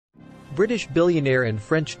British billionaire and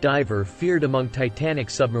French diver feared among Titanic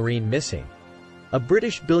submarine missing. A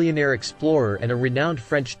British billionaire explorer and a renowned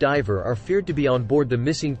French diver are feared to be on board the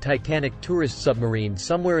missing Titanic tourist submarine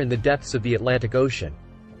somewhere in the depths of the Atlantic Ocean.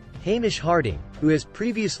 Hamish Harding, who has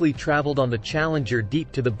previously traveled on the Challenger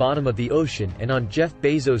deep to the bottom of the ocean and on Jeff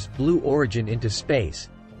Bezos' Blue Origin into space,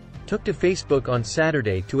 took to Facebook on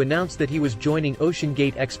Saturday to announce that he was joining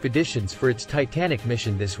OceanGate Expeditions for its Titanic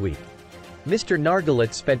mission this week. Mr.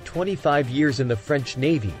 Nargolet spent 25 years in the French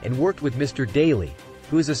Navy and worked with Mr. Daley,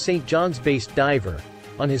 who is a St. John's-based diver,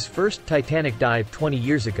 on his first Titanic dive 20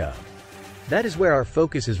 years ago. "That is where our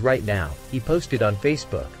focus is right now," he posted on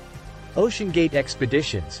Facebook. OceanGate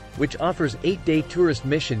Expeditions, which offers 8-day tourist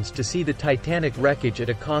missions to see the Titanic wreckage at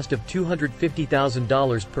a cost of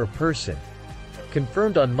 $250,000 per person,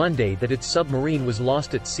 confirmed on Monday that its submarine was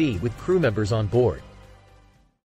lost at sea with crew members on board.